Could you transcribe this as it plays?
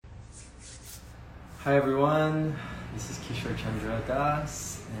Hi everyone, this is Kishore Chandra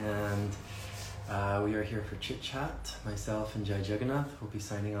Das, and we are here for Chit Chat. Myself and Jai Jagannath will be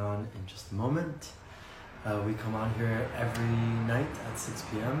signing on in just a moment. We come on here every night at 6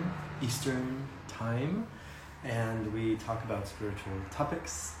 p.m. Eastern Time, and we talk about spiritual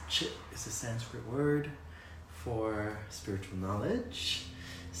topics. Chit is a Sanskrit word for spiritual knowledge,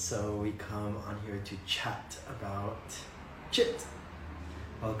 so we come on here to chat about Chit.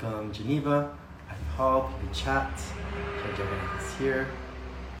 Welcome Geneva, Patty Hall, PB Chat, Jai Jagannath is here.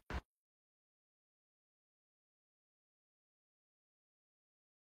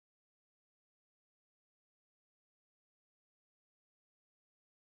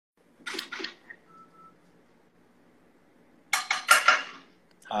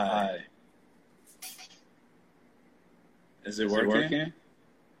 Hi. Is it working?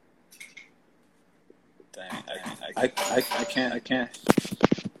 Dang, I can't.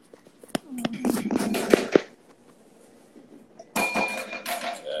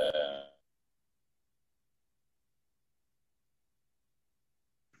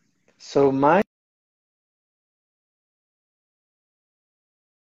 So my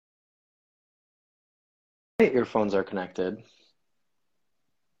earphones are connected.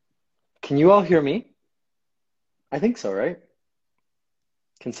 Can you all hear me? I think so, right?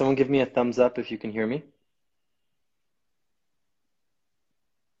 Can someone give me a thumbs up if you can hear me?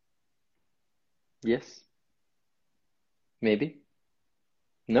 Yes? Maybe?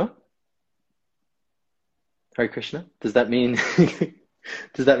 No? Hare Krishna? Does that mean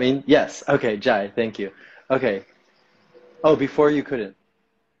yes? Okay, Jai, thank you. Okay. Oh, before you couldn't.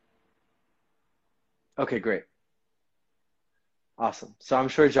 Okay, great. Awesome. So I'm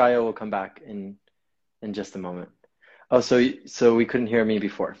sure Jaya will come back in just a moment. Oh, so we couldn't hear me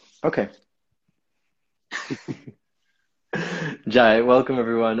before. Okay. Jai, welcome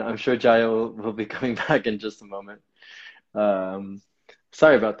everyone. I'm sure Jaya will be coming back in just a moment.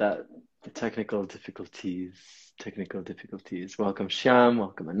 Sorry about that. Technical difficulties. Welcome Shyam,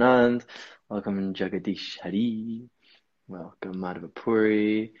 welcome Anand, welcome Jagadish Hari, welcome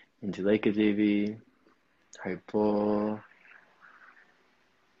Madhavapuri, Induleka Devi, Haripol.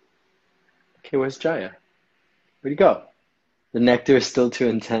 Okay, where's Jaya? Where'd he go? The nectar is still too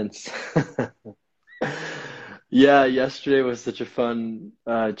intense. Yeah, yesterday was such a fun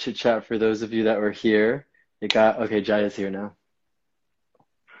chit chat for those of you that were here. Okay, Jaya's here now.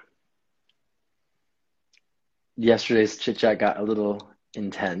 Yesterday's chit chat got a little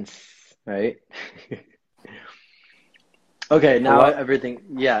intense, right? Okay, now everything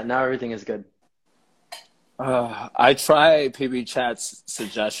is good. I tried PB Chat's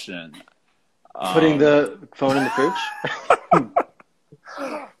suggestion. Putting the phone in the fridge?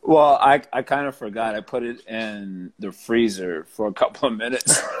 Well, I kind of forgot. I put it in the freezer for a couple of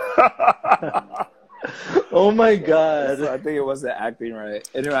minutes. Oh my God. So I think it wasn't acting right.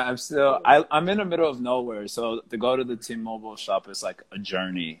 Anyway, I'm in the middle of nowhere. So to go to the T-Mobile shop is like a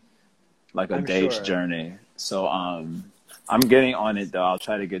journey, like a day's journey. So I'm getting on it though. I'll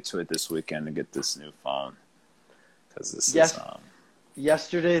try to get to it this weekend to get this new phone. Because this is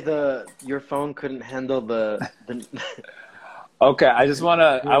yesterday your phone couldn't handle the Okay, I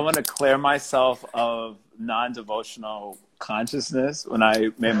want to clear myself of non-devotional consciousness when I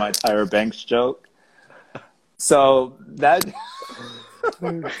made my Tyra Banks joke. So that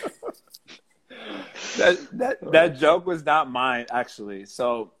joke was not mine, actually.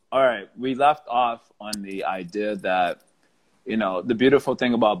 So, all right, we left off on the idea that, the beautiful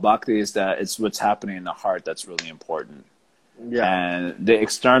thing about bhakti is that it's what's happening in the heart that's really important. Yeah. And the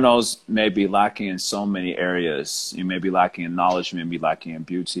externals may be lacking in so many areas. You may be lacking in knowledge, you may be lacking in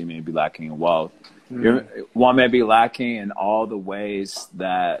beauty, you may be lacking in wealth. One may be lacking in all the ways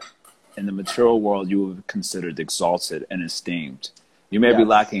that in the material world you would have considered exalted and esteemed. You may be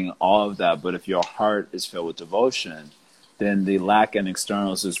lacking all of that, but if your heart is filled with devotion, then the lack in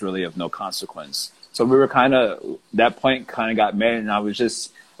externals is really of no consequence. So we were that point kind of got made, and I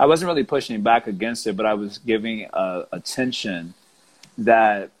wasn't really pushing back against it, but I was giving attention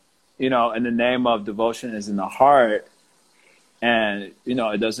that, in the name of devotion is in the heart, and,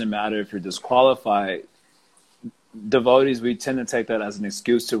 it doesn't matter if you're disqualified. Devotees, we tend to take that as an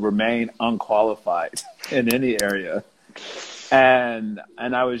excuse to remain unqualified in any area. And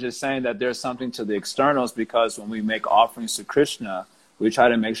I was just saying that there's something to the externals, because when we make offerings to Krishna, we try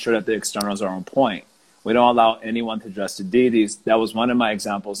to make sure that the externals are on point. We don't allow anyone to dress the deities. That was one of my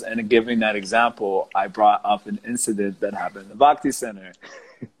examples. And in giving that example, I brought up an incident that happened in the Bhakti Center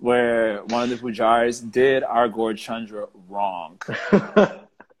where one of the pujaris did our Gaur Chandra wrong.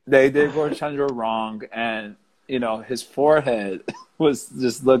 They did Gaur Chandra wrong. And, you know, his forehead was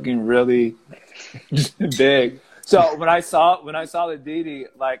just looking really big. So when I saw the deity,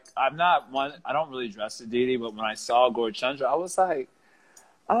 like I don't really dress the deity, but when I saw Gaur Chandra, I was like,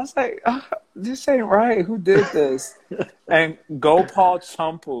 this ain't right. Who did this? And Gopal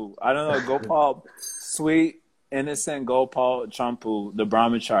Champu, I don't know, Gopal, sweet, innocent Gopal Champu, the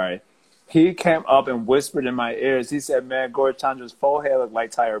brahmachari, he came up and whispered in my ears. He said, man, Gaur Chandra's forehead looked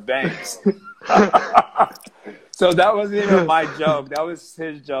like Tyra Banks. So that wasn't even my joke. That was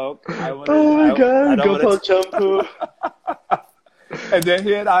his joke. God, Gopal Champu. And then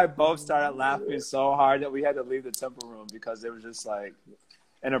he and I both started laughing so hard that we had to leave the temple room because it was just like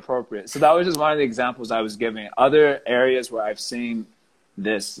inappropriate. So that was just one of the examples I was giving. Other areas where I've seen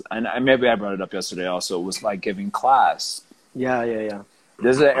this, and maybe I brought it up yesterday also, was like giving class. Yeah.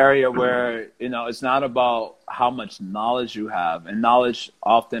 There's an area where, you know, it's not about how much knowledge you have. And knowledge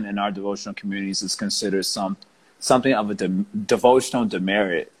often in our devotional communities is considered something of a devotional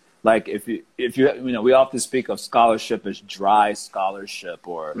demerit. Like if you know, we often speak of scholarship as dry scholarship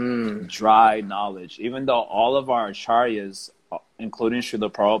or dry knowledge, even though all of our acharyas, including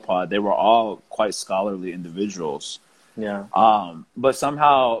Srila Prabhupada, they were all quite scholarly individuals. Yeah. But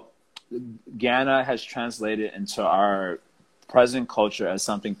somehow Jnana has translated into our present culture as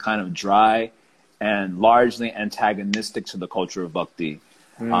something kind of dry and largely antagonistic to the culture of bhakti.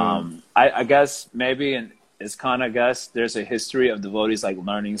 I guess maybe in ISKCON, I guess there's a history of devotees like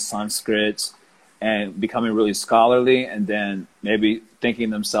learning Sanskrit and becoming really scholarly, and then maybe thinking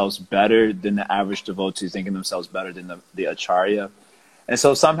themselves better than the average devotee, thinking themselves better than the acharya. And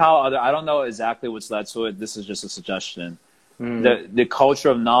so somehow or other, I don't know exactly what's led to it. This is just a suggestion. The culture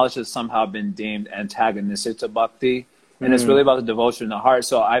of knowledge has somehow been deemed antagonistic to bhakti, and it's really about the devotion in the heart.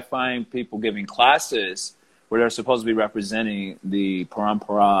 So I find people giving classes where they're supposed to be representing the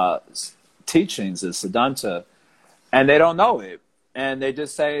parampara's teachings, the Siddhanta, and they don't know it. And they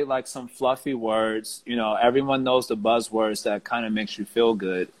just say like some fluffy words. You know, everyone knows the buzzwords that kind of makes you feel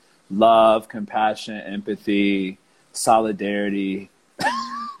good. Love, compassion, empathy, solidarity.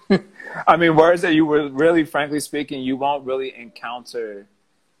 I mean, words that you were really, frankly speaking, you won't really encounter.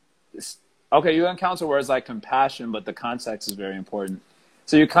 Okay, you encounter words like compassion, but the context is very important.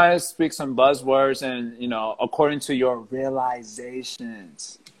 So you kind of speak some buzzwords and, you know, according to your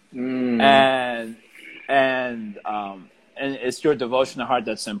realizations. And it's your devotion of heart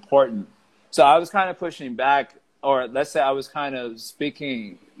that's important. So I was kind of pushing back, or let's say I was kind of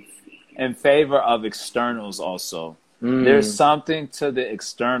speaking in favor of externals also. There's something to the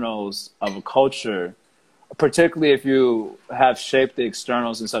externals of a culture, particularly if you have shaped the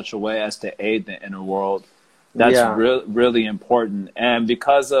externals in such a way as to aid the inner world. That's really important. And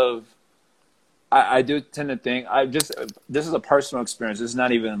because of, I do tend to think, this is a personal experience. This is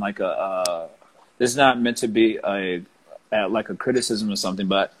not even like this is not meant to be like a criticism or something,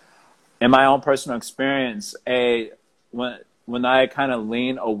 but in my own personal experience, when I kind of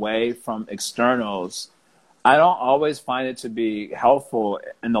lean away from externals, I don't always find it to be helpful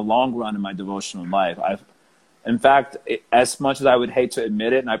in the long run in my devotional life. In fact, as much as I would hate to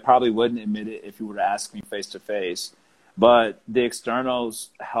admit it, and I probably wouldn't admit it if you were to ask me face to face, but the externals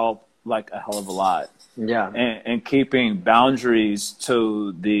help like a hell of a lot. Yeah. And keeping boundaries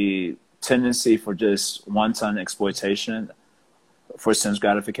to the tendency for just wanton exploitation for sense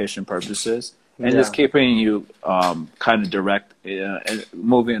gratification purposes, and just keeping you kind of direct, and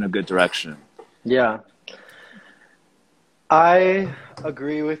moving in a good direction. Yeah. I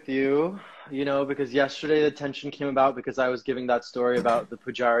agree with you, you know, because yesterday the tension came about because I was giving that story about the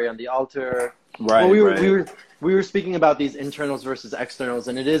pujari on the altar. Right. Well, we were speaking about these internals versus externals,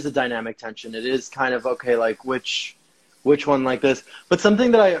 and it is a dynamic tension. It is kind of, okay, like which one like this. But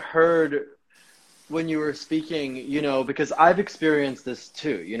something that I heard when you were speaking, you know, because I've experienced this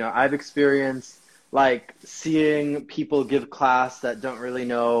too, you know, I've experienced like seeing people give class that don't really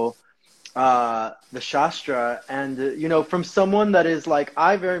know the Shastra, and you know, from someone that is like,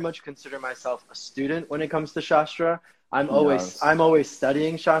 I very much consider myself a student when it comes to Shastra. I'm always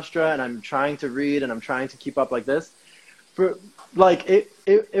studying Shastra, and I'm trying to read, and I'm trying to keep up like this. For like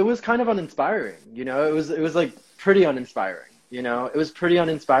it was kind of uninspiring, you know. It was like pretty uninspiring, you know. It was pretty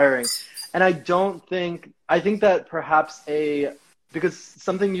uninspiring, and I think that perhaps because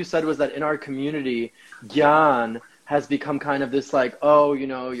something you said was that in our community, Gyan has become kind of this like, oh, you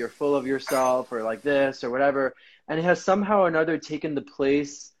know, you're full of yourself or like this or whatever. And it has somehow or another taken the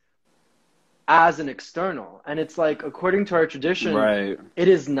place as an external. And it's like, according to our tradition, it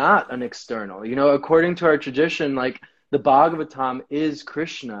is not an external. You know, according to our tradition, like the Bhagavatam is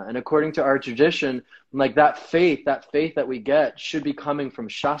Krishna. And according to our tradition, like that faith that we get should be coming from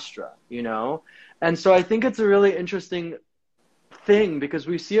Shastra, you know? And so I think it's a really interesting thing because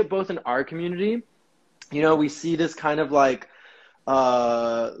we see it both in our community. You know, we see this kind of like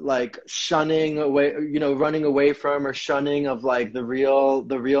shunning away, you know, running away from or shunning of like the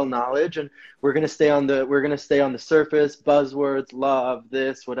real knowledge, and we're gonna stay on the surface, buzzwords, love,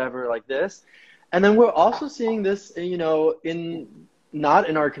 this, whatever, like this. And then we're also seeing this, you know, in not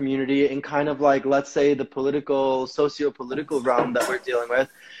in our community, in kind of like, let's say, the political, socio-political realm that we're dealing with,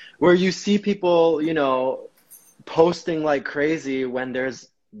 where you see people, you know, posting like crazy when there's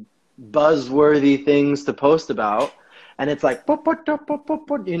buzzworthy things to post about, and it's like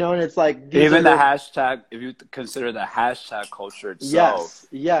you know, and it's like Even the hashtag, if you consider the hashtag culture itself.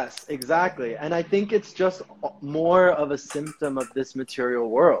 Yes, exactly. And I think it's just more of a symptom of this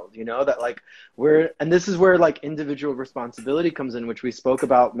material world, you know, that like and this is where like individual responsibility comes in, which we spoke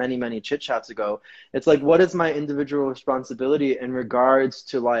about many chit chats ago. It's like, what is my individual responsibility in regards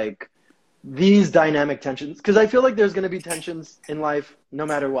to like these dynamic tensions? Because I feel like there's going to be tensions in life no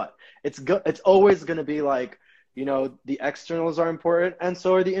matter what. It's always going to be like, you know, the externals are important and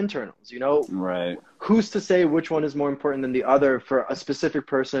so are the internals, you know. Right. Who's to say which one is more important than the other for a specific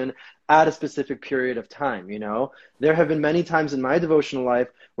person at a specific period of time, you know? There have been many times in my devotional life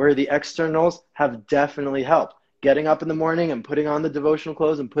where the externals have definitely helped. Getting up in the morning and putting on the devotional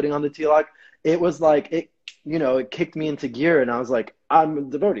clothes and putting on the tilak, it was like, it, you know, it kicked me into gear, and I was like, I'm a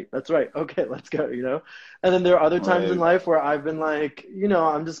devotee. That's right. Okay, let's go, you know? And then there are other times in life where I've been like, you know,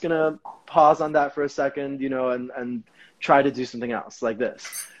 I'm just going to pause on that for a second, you know, and try to do something else like this.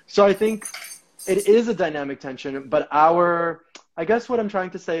 So I think it is a dynamic tension, but I guess what I'm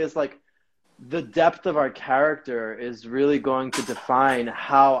trying to say is like, the depth of our character is really going to define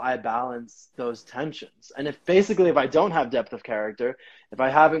how I balance those tensions. And if I don't have depth of character, if I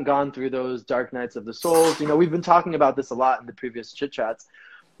haven't gone through those dark nights of the souls, you know, we've been talking about this a lot in the previous chit chats,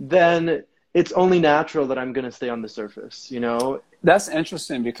 then it's only natural that I'm going to stay on the surface, you know? That's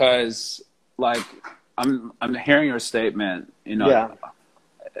interesting because like, I'm hearing your statement, you know, Yeah.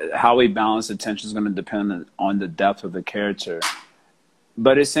 How we balance the tension is going to depend on the depth of the character.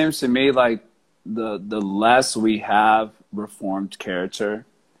 But it seems to me like the less we have reformed character,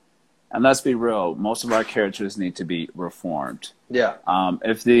 and let's be real, most of our characters need to be reformed. Yeah.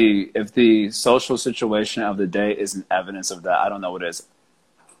 If the social situation of the day isn't evidence of that, I don't know what is.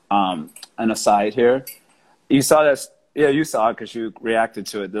 An aside here, you saw this. Yeah, you saw it because you reacted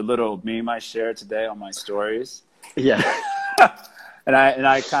to it. The little meme I shared today on my stories. Yeah. And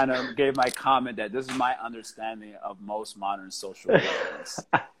I kind of gave my comment that this is my understanding of most modern social movements.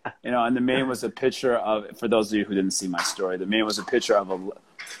 You know, and the meme was a picture of, for those of you who didn't see my story, the meme was a picture of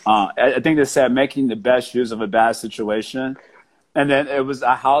I think they said making the best use of a bad situation. And then it was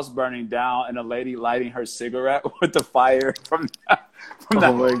a house burning down and a lady lighting her cigarette with the fire from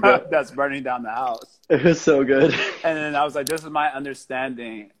the that's burning down the house. It was so good. And then I was like, this is my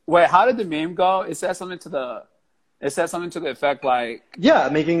understanding. Wait, how did the meme go? It said something to the effect like, yeah,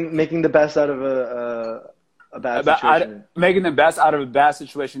 making the best out of a bad situation. Making the best out of a bad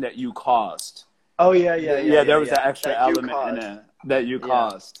situation that you caused. Oh yeah. There was an extra element in it that you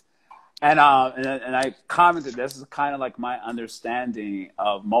caused. And I commented, this is kind of like my understanding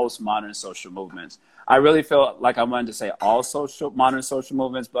of most modern social movements. I really feel like I wanted to say all modern social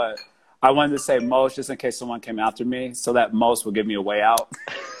movements, but I wanted to say most just in case someone came after me, so that most would give me a way out.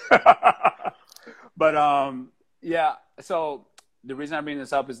 But yeah, so the reason I bring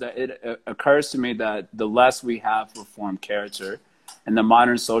this up is that it occurs to me that the less we have reformed character in the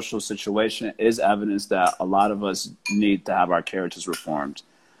modern social situation is evidence that a lot of us need to have our characters reformed.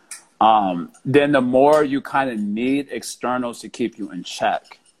 Then the more you kind of need externals to keep you in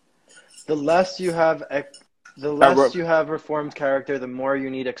check. The less you have reformed character, the more you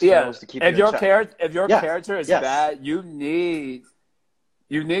need externals to keep you in check. If your character is bad, you need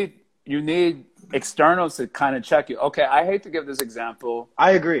externals to kind of check you. Okay, I hate to give this example.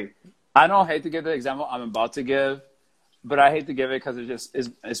 I agree. I don't hate to give the example I'm about to give, but I hate to give it because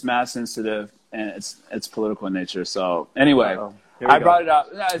it's mass sensitive and it's political in nature. So anyway. I brought it up.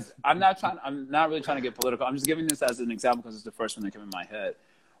 I'm not really trying to get political. I'm just giving this as an example because it's the first one that came in my head.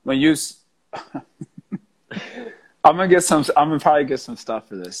 When you, I'm gonna probably get some stuff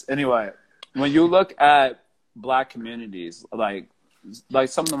for this. Anyway, when you look at Black communities, like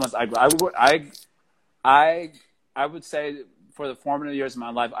some of the ones I would say for the formative years of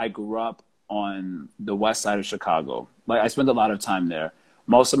my life, I grew up on the west side of Chicago. Like I spent a lot of time there.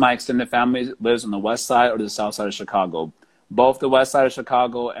 Most of my extended family lives on the west side or the south side of Chicago. Both the west side of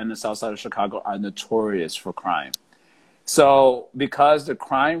Chicago and the south side of Chicago are notorious for crime. So because the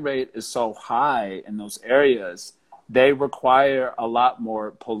crime rate is so high in those areas, they require a lot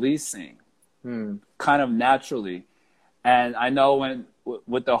more policing. kind of naturally. And I know when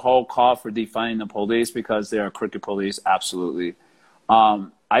with the whole call for defunding the police because they are crooked police, absolutely.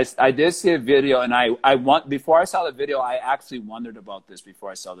 I did see a video, and I before I saw the video, I actually wondered about this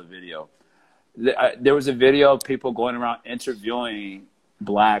before I saw the video. There was a video of people going around interviewing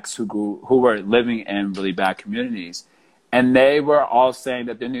blacks who were living in really bad communities, and they were all saying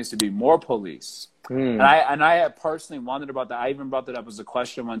that there needs to be more police. And I had personally wondered about that. I even brought that up as a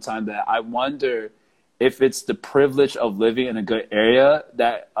question one time, that I wonder if it's the privilege of living in a good area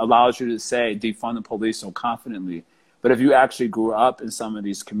that allows you to say defund the police so confidently. But if you actually grew up in some of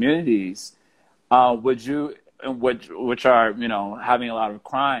these communities, would you, which are, you know, having a lot of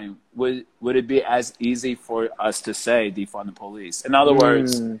crime, would it be as easy for us to say defund the police? In other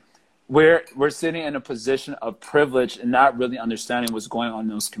words, we're sitting in a position of privilege and not really understanding what's going on in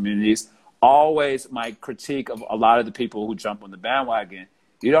those communities. Always my critique of a lot of the people who jump on the bandwagon,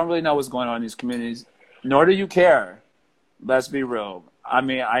 you don't really know what's going on in these communities, nor do you care. Let's be real. I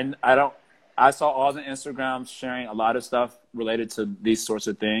mean, I saw all the Instagrams sharing a lot of stuff related to these sorts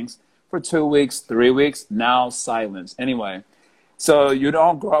of things for 2 weeks, 3 weeks, now silence. Anyway, so you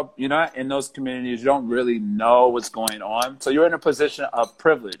don't grow up, you're not in those communities, you don't really know what's going on. So you're in a position of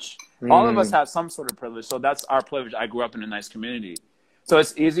privilege. All of us have some sort of privilege, so that's our privilege. I grew up in a nice community. So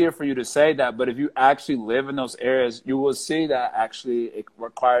it's easier for you to say that, but if you actually live in those areas, you will see that actually it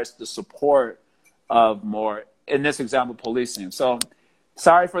requires the support of more, in this example, policing. So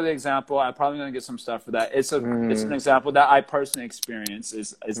sorry for the example. I'm probably going to get some stuff for that. It's an example that I personally experience.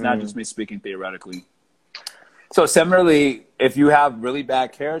 It's not just me speaking theoretically. So similarly, if you have really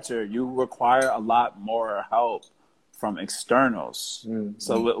bad character, you require a lot more help from externals.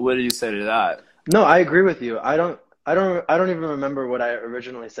 So what do you say to that? No, I agree with you. I don't even remember what I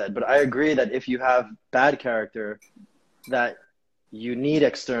originally said, but I agree that if you have bad character, that you need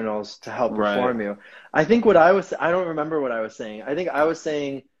externals to help reform you. I think I don't remember what I was saying. I think I was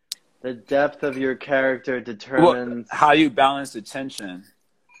saying the depth of your character determines how you balance the tension.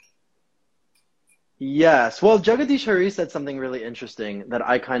 Yes. Well, Jagadish Hari said something really interesting that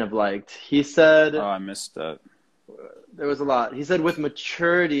I kind of liked. He said, oh, I missed that. There was a lot. He said, with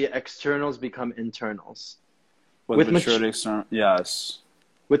maturity, externals become internals. With maturity, yes.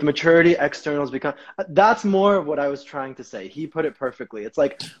 With maturity, externals become... That's more of what I was trying to say. He put it perfectly. It's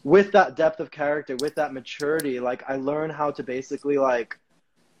like, with that depth of character, with that maturity, like, I learn how to basically, like,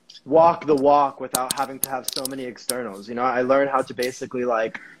 walk the walk without having to have so many externals. You know, I learn how to basically,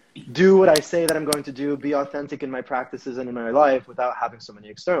 like, do what I say that I'm going to do, be authentic in my practices and in my life without having so many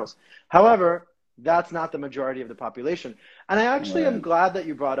externals. However, that's not the majority of the population. And I actually am glad that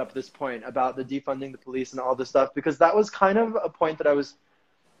you brought up this point about the defunding the police and all this stuff, because that was kind of a point that I was...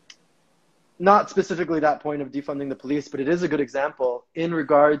 Not specifically that point of defunding the police, but it is a good example in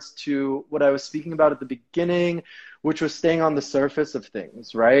regards to what I was speaking about at the beginning, which was staying on the surface of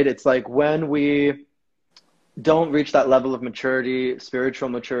things, right? It's like when we don't reach that level of maturity, spiritual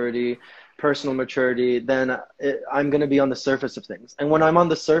maturity, personal maturity, then I'm going to be on the surface of things. And when I'm on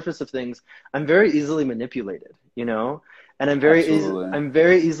the surface of things, I'm very easily manipulated, you know? And I'm very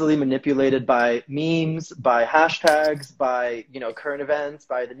easily manipulated by memes, by hashtags, by, you know, current events,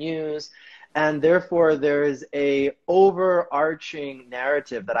 by the news. And therefore, there is a overarching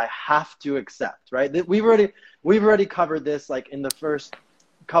narrative that I have to accept, right? We've already covered this, like, in the first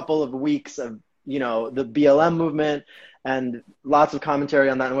couple of weeks of, you know, the BLM movement, and lots of commentary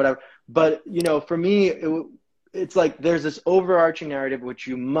on that and whatever. But, you know, for me, it's like there's this overarching narrative which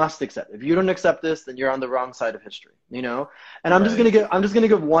you must accept. If you don't accept this, then you're on the wrong side of history, you know? And I'm just gonna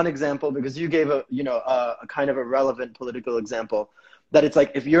give one example, because you gave a kind of a relevant political example. That it's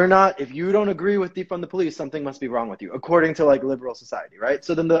like, if you don't agree with defund the police, something must be wrong with you, according to, like, liberal society, right?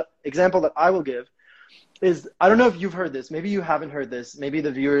 So then the example that I will give is, I don't know if you've heard this, maybe you haven't heard this, maybe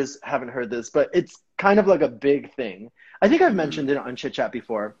the viewers haven't heard this, but it's kind of like a big thing. I think I've mentioned it on Chit Chat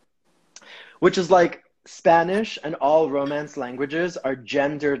before, which is like Spanish and all Romance languages are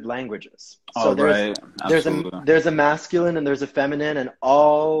gendered languages. So there's a masculine and there's a feminine, and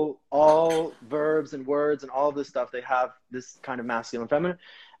all verbs and words and all of this stuff, they have this kind of masculine and feminine,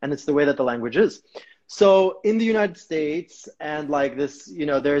 and it's the way that the language is. So in the United States, and like this, you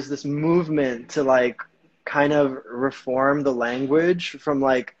know, there's this movement to, like, kind of reform the language from,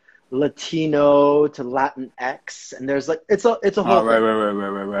 like, Latino to Latinx, and there's, like, it's a whole thing.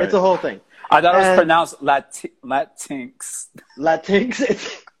 Right. It's a whole thing. I thought it was pronounced Latinx.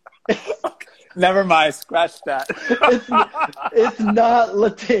 Latinx? Never mind, scratch that. It's not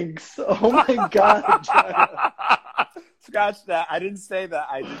Latinx. Oh my God. Scratch that. I didn't say that.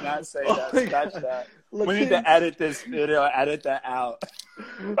 I did not say that. Scratch that. We need to edit this video, edit that out.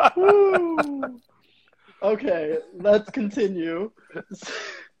 Woo. Okay, let's continue.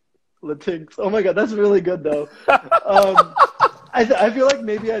 Latinx. Oh my god, that's really good though. I feel like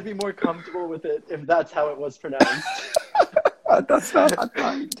maybe I'd be more comfortable with it if that's how it was pronounced. That's not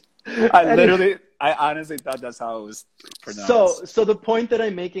right. I honestly thought that's how it was pronounced. So the point that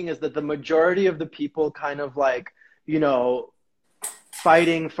I'm making is that the majority of the people kind of like, you know,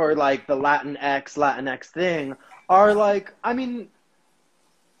 fighting for like the Latinx thing are like, I mean,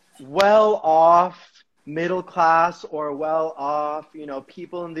 well off, middle class or well off, you know,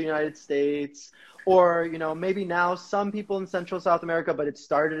 people in the United States, or, you know, maybe now some people in Central South America, but it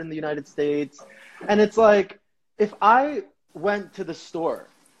started in the United States. And it's like, if I went to the store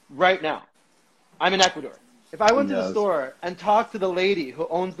right now, I'm in Ecuador. If I went to the store and talked to the lady who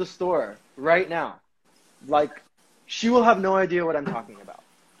owns the store right now, like, she will have no idea what I'm talking about.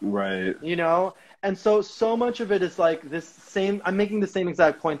 Right. You know? And so much of it is like this same, I'm making the same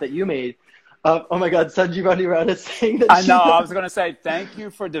exact point that you made. Oh my God, Sanjivani Rada saying that. I know, I was going to say, thank you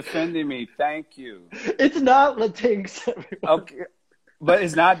for defending me. Thank you. It's not Latinx, everyone. Okay. But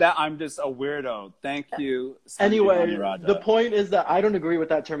it's not that I'm just a weirdo. Thank you. Anyway, the point is that I don't agree with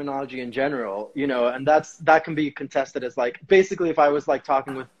that terminology in general, you know, and that can be contested as like, basically if I was like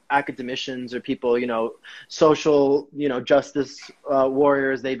talking with academicians or people, you know, social, you know, justice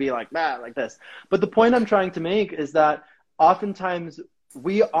warriors, they'd be like, like this. But the point I'm trying to make is that oftentimes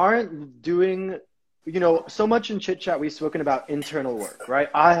we aren't doing, you know, so much in Chit Chat we've spoken about internal work, right?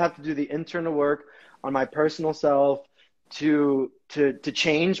 I have to do the internal work on my personal self to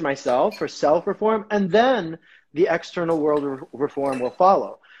change myself for self-reform, and then the external world reform will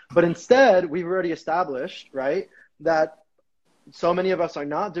follow. But instead, we've already established, right, that so many of us are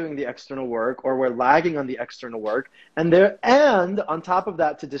not doing the external work, or we're lagging on the external work. And on top of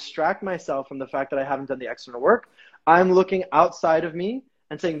that, to distract myself from the fact that I haven't done the external work, I'm looking outside of me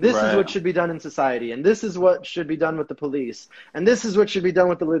and saying, this is what should be done in society, and this is what should be done with the police, and this is what should be done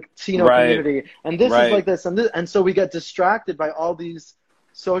with the Latino community, and this is like this, and so we get distracted by all these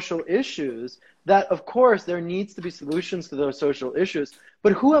social issues that, of course, there needs to be solutions to those social issues.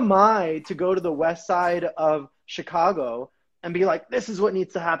 But who am I to go to the west side of Chicago and be like, this is what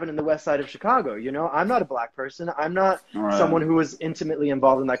needs to happen in the west side of Chicago? You know, I'm not a black person. I'm not someone who is intimately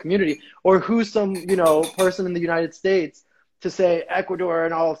involved in that community, or who's some, you know, person in the United States to say Ecuador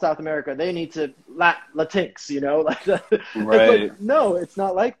and all of South America, they need to Latinx, you know, like that. It's like, no, it's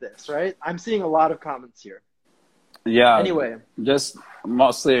not like this, right? I'm seeing a lot of comments here. Yeah. Anyway, just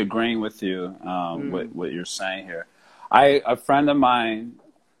mostly agreeing with you with what you're saying here. A friend of mine,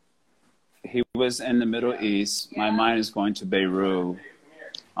 he was in the Middle East. My mind is going to Beirut.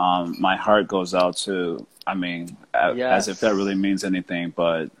 My heart goes out to, I mean, as if that really means anything,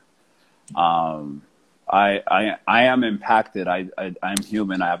 but I am impacted. I'm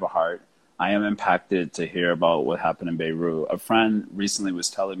human. I have a heart. I am impacted to hear about what happened in Beirut. A friend recently was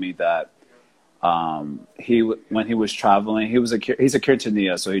telling me that when he was traveling, he's a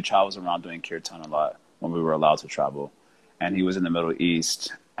Kirtaniya, so he travels around doing kirtan a lot when we were allowed to travel. And he was in the Middle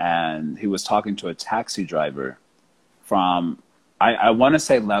East, and he was talking to a taxi driver from, I want to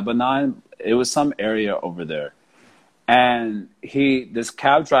say Lebanon. It was some area over there. And this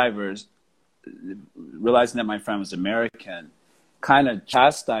cab driver, realizing that my friend was American, kind of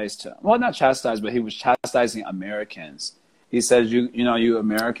chastised him. Well, not chastised, but he was chastising Americans. He says, you know, you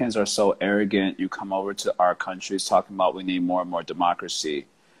Americans are so arrogant. You come over to our countries talking about we need more and more democracy.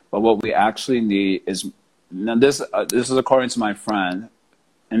 But what we actually need is, now this is according to my friend,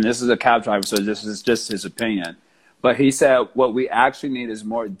 and this is a cab driver, so this is just his opinion. But he said, what we actually need is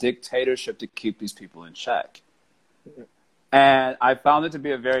more dictatorship to keep these people in check. And I found it to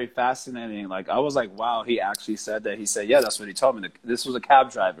be a very fascinating, like, I was like, wow, he actually said that. He said, yeah, that's what he told me. This was a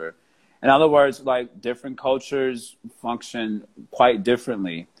cab driver. In other words, like, different cultures function quite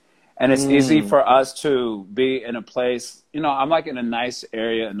differently. And it's easy for us to be in a place, you know, I'm like in a nice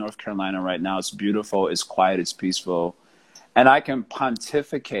area in North Carolina right now. It's beautiful, it's quiet, it's peaceful. And I can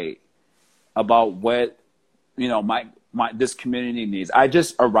pontificate about what, you know, this community needs. I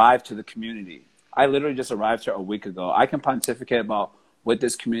just arrived to the community. I literally just arrived here a week ago. I can pontificate about what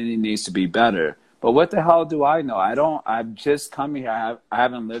this community needs to be better. But what the hell do I know? I've just come here. I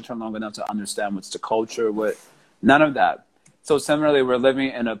haven't lived here long enough to understand what's the culture, none of that. So similarly, we're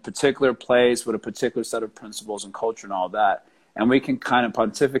living in a particular place with a particular set of principles and culture and all that. And we can kind of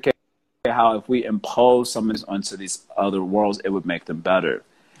pontificate how if we impose some of this onto these other worlds, it would make them better.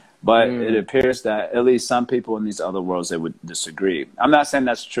 But it appears that at least some people in these other worlds, they would disagree. I'm not saying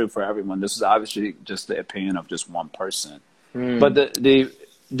that's true for everyone. This is obviously just the opinion of just one person. But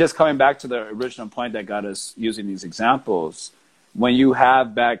just coming back to the original point that got us using these examples, when you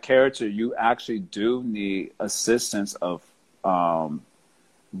have bad character, you actually do need assistance of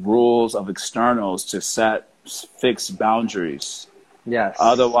rules of externals to set fixed boundaries. Yes.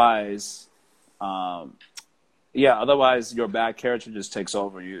 Otherwise, otherwise your bad character just takes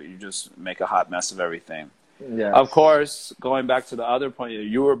over. You just make a hot mess of everything. Yes. Of course, going back to the other point that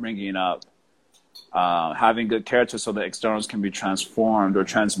you were bringing up, having good character so that externals can be transformed or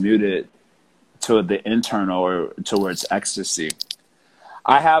transmuted to the internal or towards ecstasy.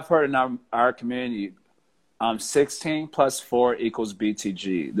 I have heard in our community, 16 plus 4 equals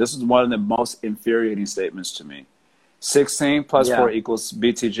BTG. This is one of the most infuriating statements to me. 16 plus 4 equals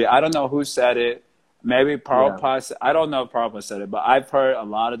BTG. I don't know who said it. Maybe Prabhupada. I don't know if Prabhupada said it, but I've heard a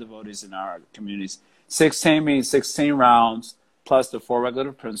lot of devotees in our communities. 16 means 16 rounds plus the 4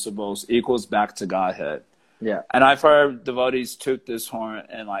 regulative principles equals back to Godhead. Yeah. And I've heard devotees toot this horn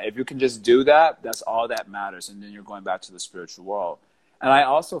and like, if you can just do that, that's all that matters. And then you're going back to the spiritual world. And I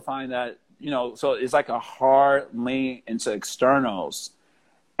also find that, so it's like a hard lean into externals.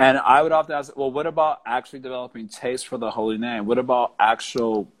 And I would often ask, well, what about actually developing taste for the holy name? What about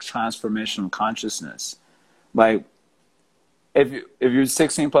actual transformation of consciousness? Like, if you're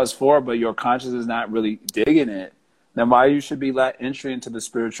 16 plus 4, but your consciousness is not really digging it, then why you should be let entry into the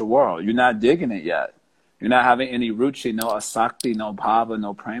spiritual world? You're not digging it yet. You're not having any ruchi, no asakti, no bhava,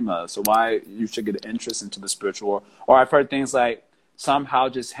 no prema. So why you should get interest into the spiritual world? Or I've heard things like somehow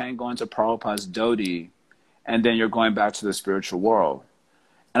just hang on to Prabhupada's dhoti, and then you're going back to the spiritual world.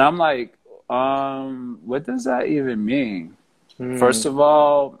 And I'm like, what does that even mean? First of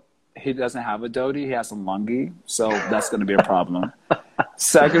all, he doesn't have a dhoti. He has a lungi, so that's going to be a problem.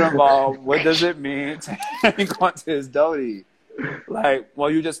 Second of all, what does it mean to hang on to his dhoti? Like, well,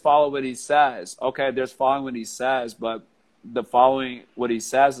 you just follow what he says. Okay, there's following what he says, but the following what he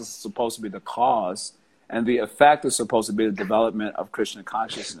says is supposed to be the cause, and the effect is supposed to be the development of Krishna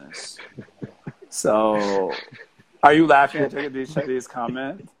consciousness. So, are you laughing at Jagadish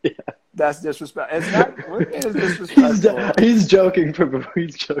comment? Yeah. That's disrespectful. It's not. What is disrespectful? He's joking.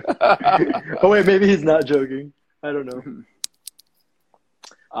 He's joking. Oh wait, maybe he's not joking. I don't know.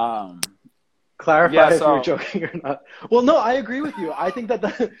 Clarify if you're joking or not. Well, no, I agree with you. I think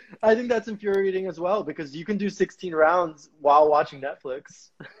that's infuriating as well, because you can do 16 rounds while watching Netflix.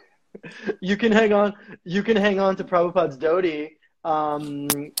 You can hang on to Prabhupada's dhoti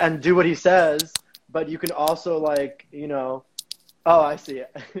and do what he says, but you can also oh, I see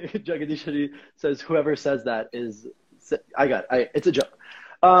it. Jagadish Hari says whoever says that is, it's a joke.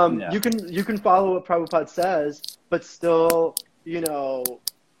 You can follow what Prabhupada says, but still,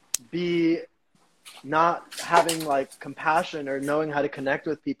 be not having compassion or knowing how to connect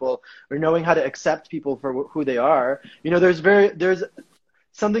with people or knowing how to accept people for who they are. There's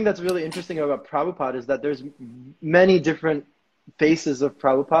something that's really interesting about Prabhupada is that there's many different faces of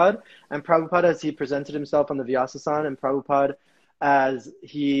Prabhupada, and Prabhupada as he presented himself on the Vyasasana, and Prabhupada as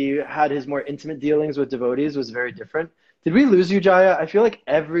he had his more intimate dealings with devotees was very different. Did we lose you, Jaya? I feel like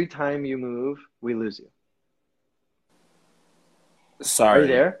every time you move, we lose you. Sorry. Are you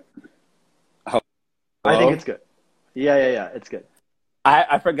there? Hello? I think it's good. Yeah, it's good.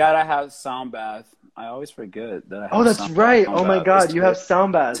 I forgot I have sound bath. I always forget that I have that's right. Oh my God, you have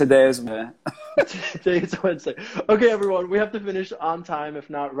sound bath. Today is Wednesday. Today is Wednesday. Okay, everyone, we have to finish on time, if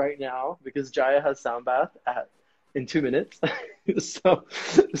not right now, because Jaya has sound bath in 2 minutes. so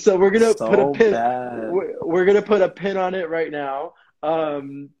we're gonna put a pin. We're gonna put a pin on it right now.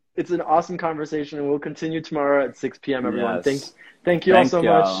 It's an awesome conversation, and we'll continue tomorrow at 6 p.m. Everyone, yes. Thank you all so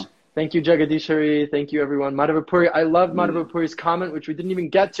much. Thank you, Jagadish Hari. Thank you, everyone. Madhava Puri. I loved Madhava Puri's comment, which we didn't even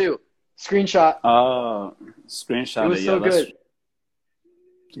get to. Screenshot. Oh, screenshot. It was so good.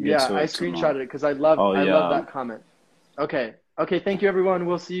 Yeah, I screenshotted it because I love that comment. Okay. Thank you, everyone.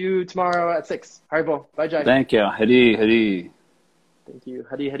 We'll see you tomorrow at 6. Haribol. Bye, Jai. Thank you. Hari. Thank you.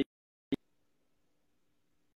 Hari.